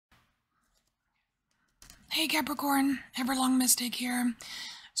Hey Capricorn, EverlongMystic here.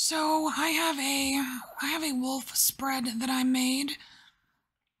 So I have a wolf spread that I made,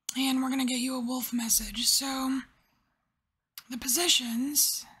 and we're gonna get you a wolf message. So the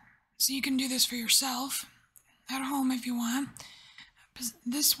positions, so you can do this for yourself at home if you want.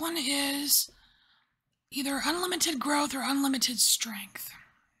 This one is either unlimited growth or unlimited strength.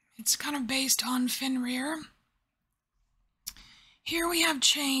 It's kind of based on Fenrir. Here we have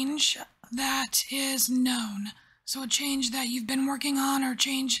change that is known. So a change that you've been working on or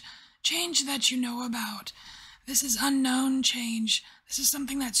change that you know about. This is unknown change. This is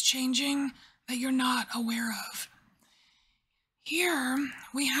something that's changing that you're not aware of. Here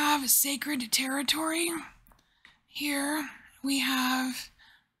we have sacred territory. Here we have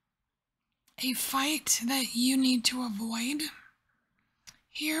a fight that you need to avoid.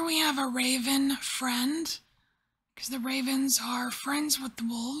 Here we have a raven friend, because the ravens are friends with the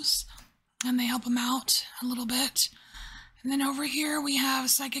wolves and they help them out a little bit. And then over here we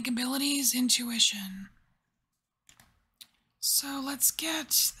have psychic abilities, intuition. So let's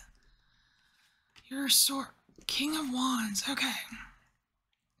get your King of Wands. Okay.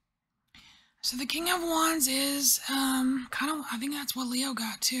 So the King of Wands is I think that's what Leo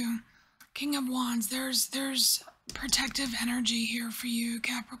got too. King of Wands. There's protective energy here for you,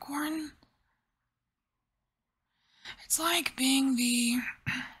 Capricorn. It's like being the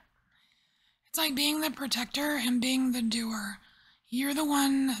protector and being the doer. You're the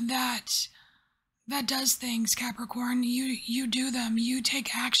one that does things, Capricorn. You do them. You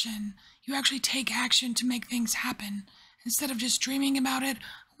take action. You actually take action to make things happen. Instead of just dreaming about it,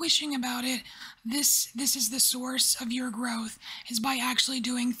 wishing about it. This is the source of your growth, is by actually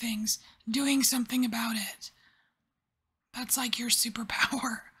doing things, doing something about it. That's like your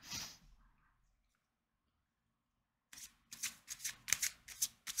superpower.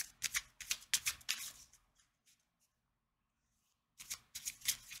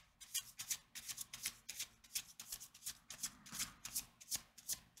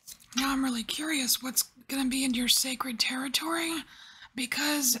 Now I'm really curious what's going to be in your sacred territory,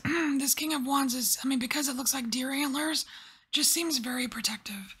 because this King of Wands is, because it looks like deer antlers, just seems very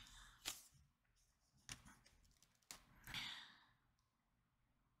protective.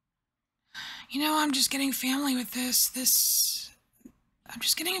 I'm just getting family with this. I'm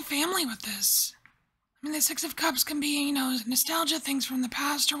just getting family with this. The Six of Cups can be, nostalgia, things from the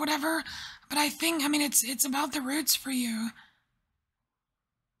past or whatever, but I think, it's about the roots for you.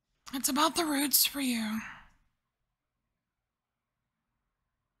 It's about the roots for you.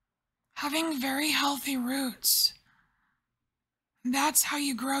 Having very healthy roots. That's how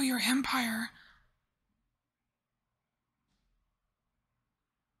you grow your empire.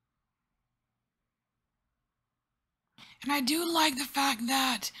 And I do like the fact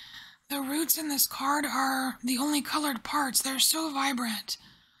that the roots in this card are the only colored parts. They're so vibrant.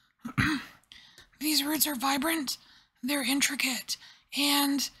 These roots are vibrant, they're intricate,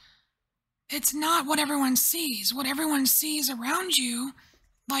 and it's not what everyone sees. What everyone sees around you,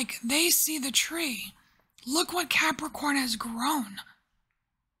 like they see the tree. Look what Capricorn has grown.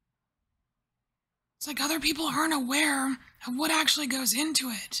 It's like other people aren't aware of what actually goes into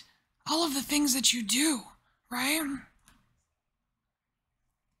it. All of the things that you do, right?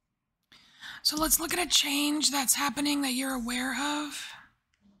 So let's look at a change that's happening that you're aware of.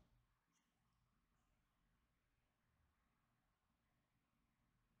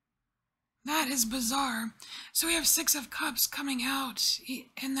 That is bizarre. So we have Six of Cups coming out,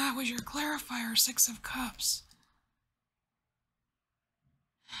 and that was your clarifier, Six of Cups.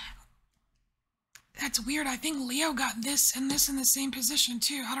 That's weird. I think Leo got this and this in the same position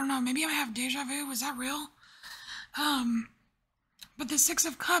too. I don't know. Maybe I have deja vu. Was that real? But the Six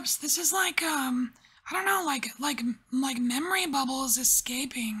of Cups, this is like, I don't know, like memory bubbles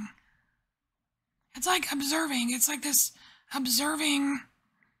escaping. It's like observing. It's like this observing.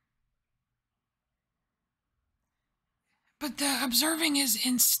 But the observing is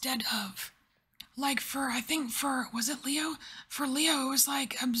instead of. Like was it Leo? For Leo, it was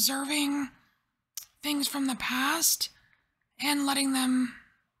like observing things from the past and letting them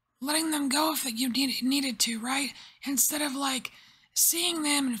go if you needed to, right? Instead of like seeing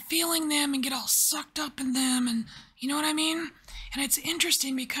them and feeling them and get all sucked up in them, and you know what I mean? And it's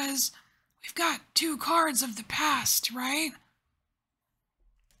interesting because we've got two cards of the past, right?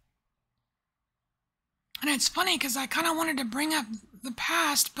 And it's funny because I kind of wanted to bring up the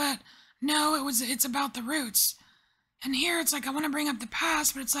past, but no, it's about the roots. And here it's like I want to bring up the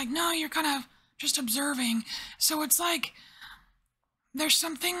past, but it's like, no, you're kind of just observing. So it's like there's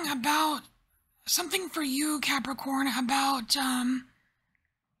something for you, Capricorn, about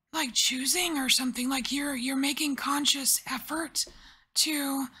like choosing or something, like you're making conscious effort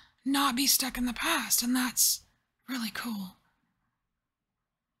to not be stuck in the past, and that's really cool.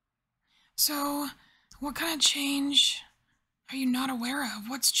 So, what kind of change are you not aware of?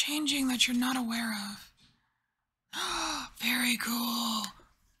 What's changing that you're not aware of? Very cool.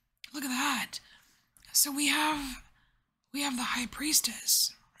 Look at that. So we have the High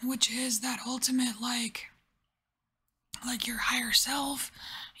Priestess, which is that ultimate like your higher self,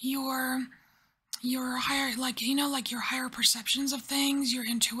 your higher, like, you know, like your higher perceptions of things, your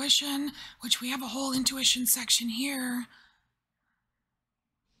intuition, which we have a whole intuition section here.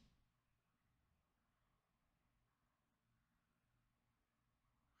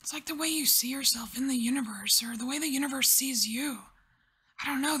 It's like the way you see yourself in the universe, or the way the universe sees you. I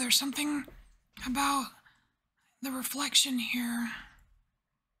don't know, there's something about the reflection here.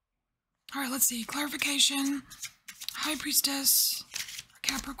 All right, let's see. Clarification. High Priestess,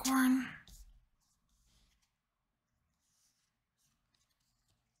 Capricorn.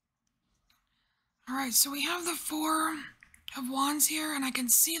 All right, so we have the Four of Wands here, and I can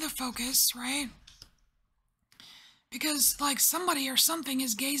see the focus, right? Because like somebody or something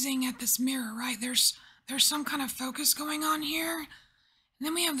is gazing at this mirror, right? There's some kind of focus going on here. And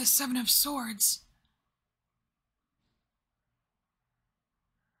then we have the Seven of Swords.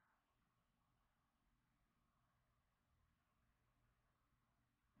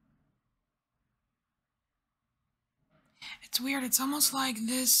 It's weird. It's almost like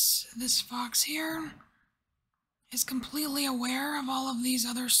this fox here is completely aware of all of these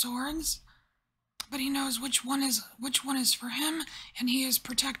other swords, but he knows which one is for him, and he is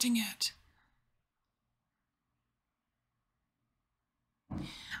protecting it. I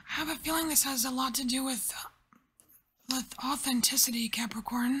have a feeling this has a lot to do with authenticity,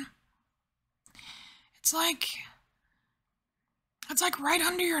 Capricorn. It's like right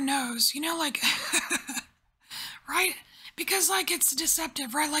under your nose, you know, like right? Because like it's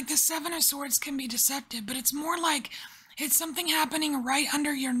deceptive, right? Like the Seven of Swords can be deceptive, but it's more like it's something happening right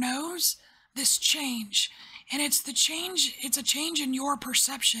under your nose, this change. And it's a change in your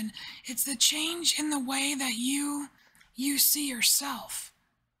perception. It's the change in the way that you see yourself.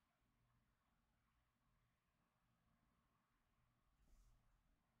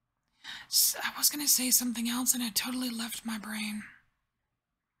 So I was going to say something else and it totally left my brain.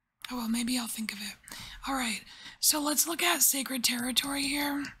 Oh, well, maybe I'll think of it. All right, so let's look at sacred territory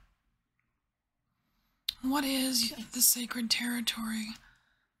here. What is the sacred territory?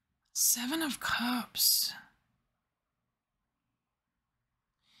 Seven of Cups.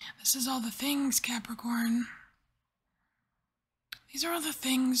 This is all the things, Capricorn. These are all the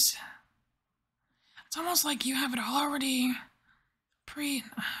things. It's almost like you have it already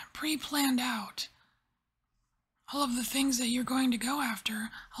pre-planned out. All of the things that you're going to go after,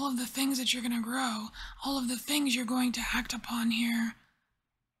 all of the things that you're going to grow, all of the things you're going to act upon here.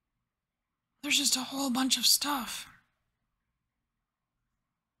 There's just a whole bunch of stuff.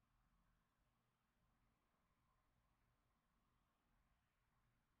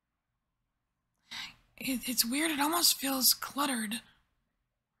 It's weird, it almost feels cluttered.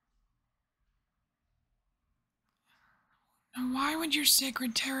 And why would your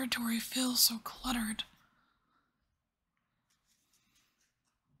sacred territory feel so cluttered?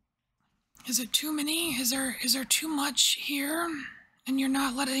 Is it too many? Is there too much here? And you're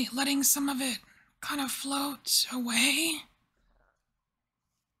not letting some of it kind of float away?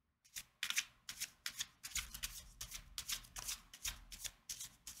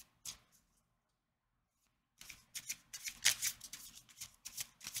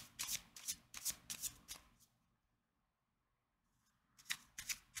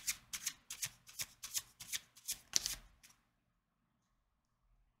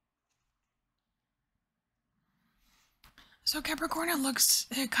 So Capricorn,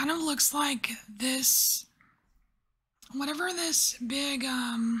 it kind of looks like this, whatever this big,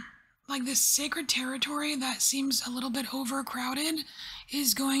 like this sacred territory that seems a little bit overcrowded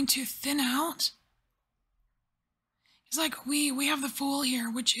is going to thin out. It's like we have the Fool here,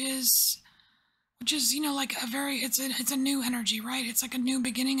 which is, you know, like it's a new energy, right? It's like a new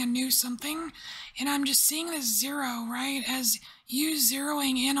beginning, a new something. And I'm just seeing this zero, right? As you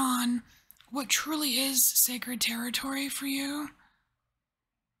zeroing in on what truly is sacred territory for you.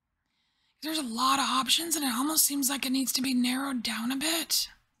 There's a lot of options and it almost seems like it needs to be narrowed down a bit.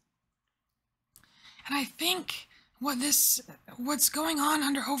 And I think what's going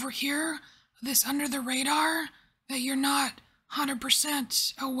on over here, this under the radar, that you're not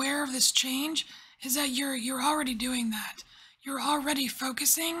 100% aware of this change, is that you're already doing that. You're already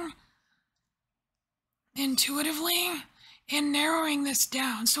focusing intuitively and narrowing this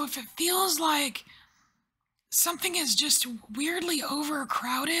down. So if it feels like something is just weirdly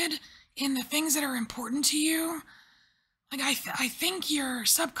overcrowded in the things that are important to you, like I think you're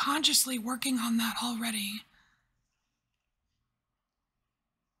subconsciously working on that already.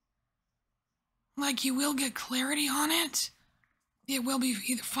 Like you will get clarity on it. It will be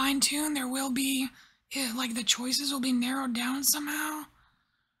either fine-tuned, there will be, like the choices will be narrowed down somehow.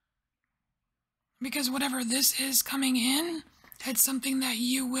 Because whatever this is coming in, it's something that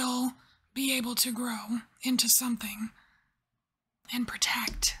you will be able to grow into something and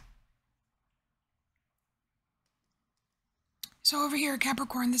protect. So over here,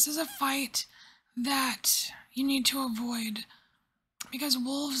 Capricorn, this is a fight that you need to avoid because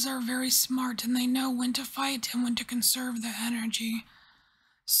wolves are very smart and they know when to fight and when to conserve the energy.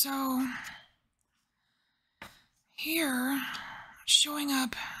 So here, showing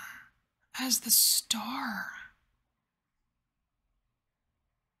up as the star.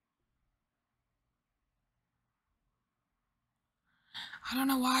 I don't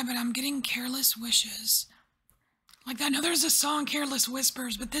know why, but I'm getting careless wishes. Like, I know there's a song, Careless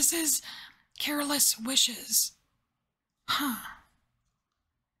Whispers, but this is careless wishes. Huh.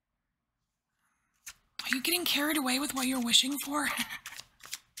 Are you getting carried away with what you're wishing for?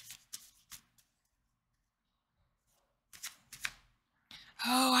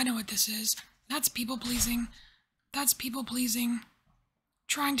 Oh, I know what this is. That's people-pleasing. That's people-pleasing.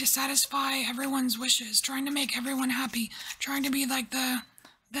 Trying to satisfy everyone's wishes, trying to make everyone happy, trying to be like the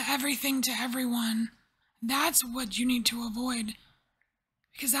everything to everyone. That's what you need to avoid,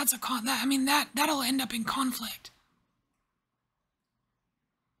 because that's that'll end up in conflict.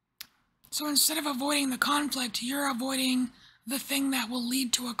 So instead of avoiding the conflict, you're avoiding the thing that will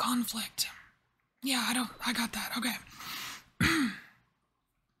lead to a conflict. Yeah, I got that. Okay.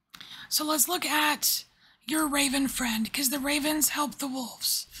 So let's look at your raven friend, because the ravens help the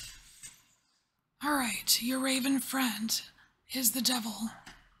wolves. All right, your raven friend is the devil.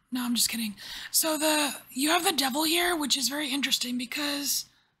 No, I'm just kidding. So you have the devil here, which is very interesting because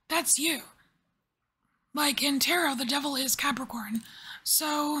that's you. Like in tarot, the devil is Capricorn.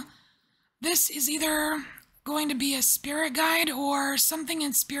 So this is either going to be a spirit guide or something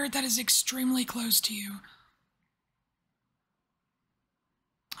in spirit that is extremely close to you.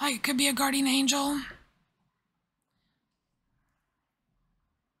 Like it could be a guardian angel.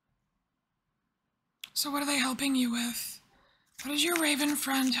 So what are they helping you with? What is your raven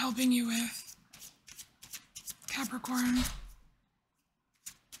friend helping you with, Capricorn?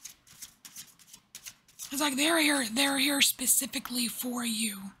 It's like they're here specifically for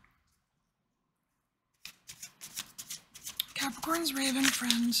you. Capricorn's raven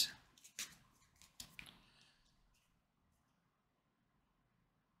friend.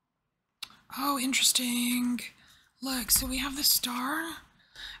 Oh, interesting. Look, so we have the star,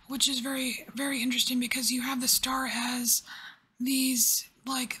 which is very, very interesting because you have the star as these,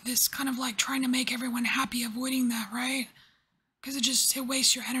 like, this kind of like trying to make everyone happy, avoiding that, right? Because it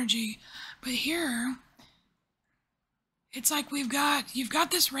wastes your energy. But here, it's like you've got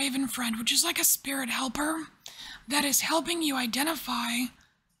this raven friend, which is like a spirit helper that is helping you identify.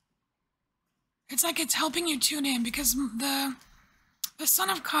 It's like it's helping you tune in because the Son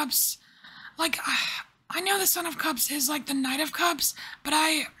of Cups, like, I know the Son of Cups is like the Knight of Cups, but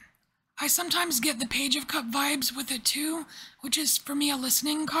I sometimes get the Page of Cup vibes with it too, which is for me a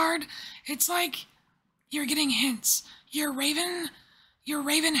listening card. It's like you're getting hints. Your raven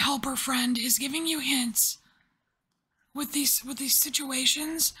helper friend is giving you hints with these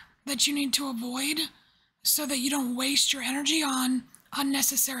situations that you need to avoid so that you don't waste your energy on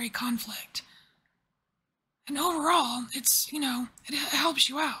unnecessary conflict. And overall, it's, it helps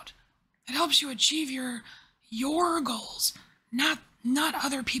you out. It helps you achieve your goals, not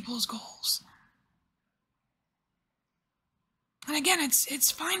other people's goals. And again,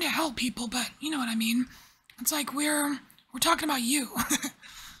 it's fine to help people, but you know what I mean. It's like we're talking about you.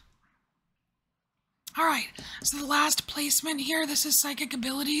 All right, so the last placement here, this is psychic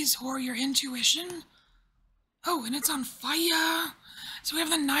abilities or your intuition. Oh, and it's on fire. So we have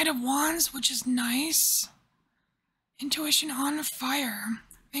the Knight of Wands, which is nice. Intuition on fire.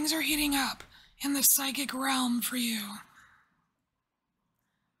 Things are heating up in the psychic realm for you.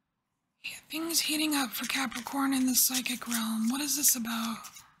 Things heating up for Capricorn in the psychic realm. What is this about?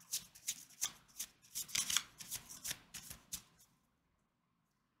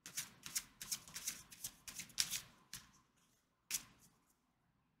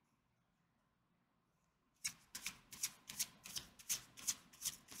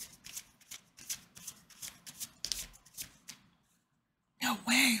 No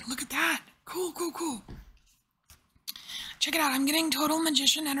way, look at that. Cool, cool, cool. check it out. I'm getting total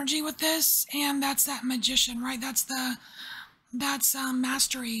magician energy with this, and that's that magician, right? That's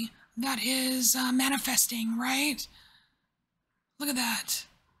mastery. That is manifesting, right? Look at that.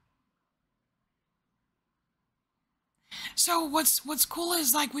 So what's cool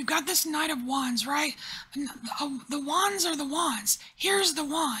is, like, we've got this Knight of Wands, right? The wands are the wands. Here's the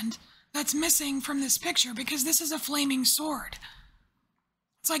wand that's missing from this picture, because this is a flaming sword.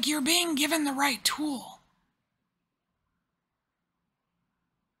 It's like you're being given the right tool.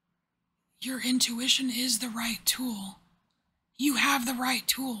 Your intuition is the right tool. You have the right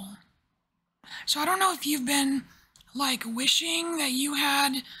tool. So I don't know if you've been, like, wishing that you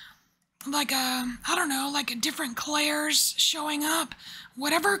had, like, I don't know, like, a different clairs showing up.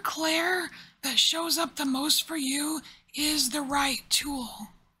 Whatever clair that shows up the most for you is the right tool.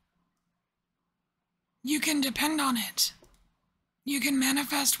 You can depend on it. You can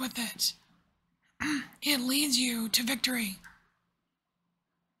manifest with it. It leads you to victory.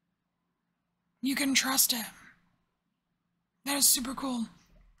 You can trust it. That is super cool.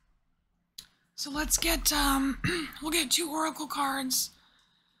 So let's get, we'll get 2 oracle cards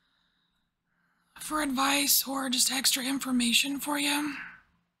for advice or just extra information for you.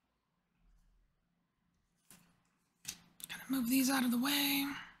 Gotta move these out of the way.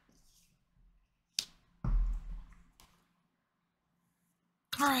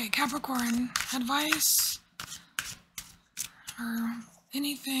 All right, Capricorn, advice or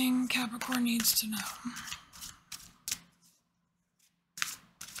anything Capricorn needs to know.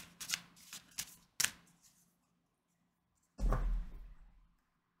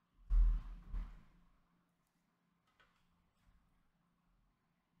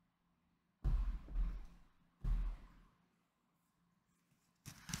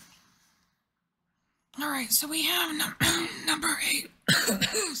 All right, so we have number 8.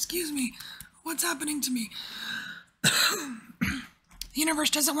 Excuse me. What's happening to me? The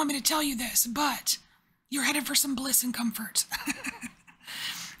universe doesn't want me to tell you this, but you're headed for some bliss and comfort.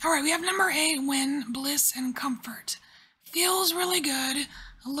 All right, we have number 8, win, bliss, and comfort. Feels really good. It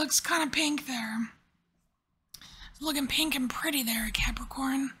looks kind of pink there. It's looking pink and pretty there,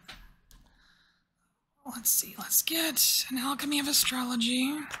 Capricorn. Let's see. Let's get an alchemy of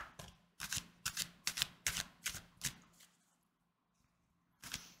astrology.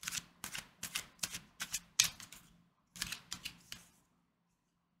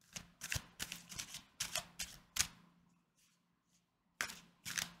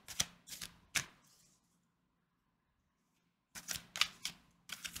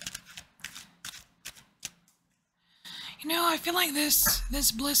 You know, I feel like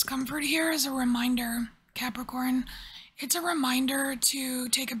this bliss comfort here is a reminder, Capricorn. It's a reminder to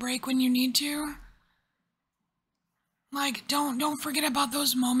take a break when you need to. Like, don't forget about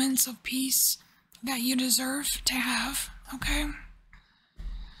those moments of peace that you deserve to have, okay?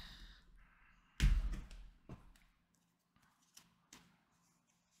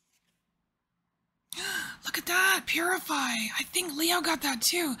 Look at that, purify. I think Leo got that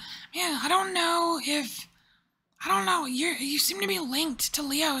too. Man, I don't know, you seem to be linked to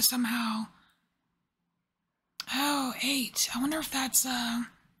Leo somehow. Oh, 8. I wonder if that's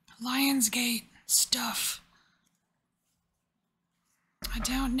Lionsgate stuff. I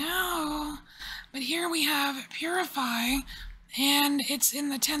don't know. But here we have purify, and it's in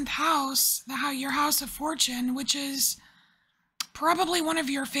the 10th house, your house of fortune, which is probably one of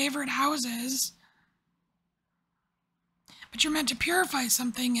your favorite houses. But you're meant to purify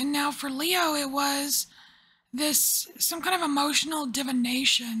something, and now for Leo it was some kind of emotional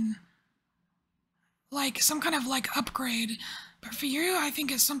divination, like some kind of like upgrade. But for you, I think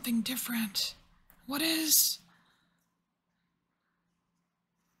it's something different. What's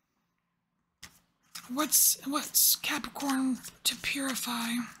Capricorn to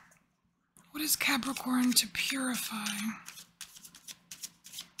purify? What is Capricorn to purify?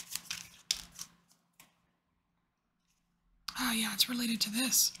 Oh yeah, it's related to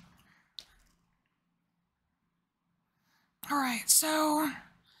this. All right, so,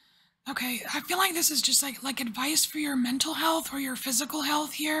 okay, I feel like this is just like advice for your mental health or your physical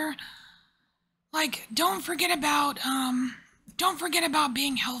health here. Like, don't forget about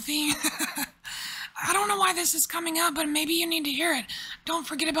being healthy. I don't know why this is coming up, but maybe you need to hear it. Don't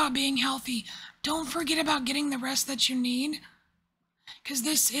forget about being healthy. Don't forget about getting the rest that you need. Because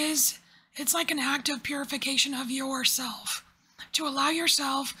it's like an act of purification of yourself. To allow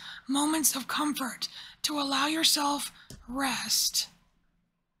yourself moments of comfort. To allow yourself rest.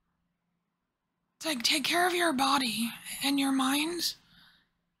 It's like, take care of your body and your mind.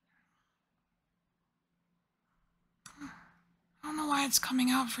 I don't know why it's coming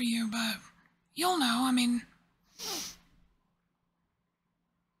out for you, but you'll know. I mean,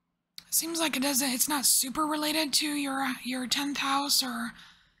 seems like it's not super related to your 10th house,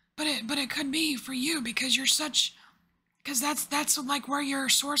 but it could be for you because because that's like where your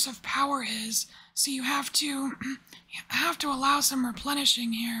source of power is. So you have to allow some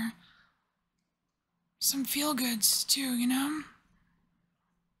replenishing here. Some feel goods too, you know?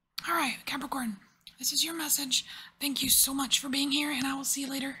 Alright, Capricorn, this is your message. Thank you so much for being here, and I will see you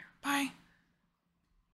later. Bye.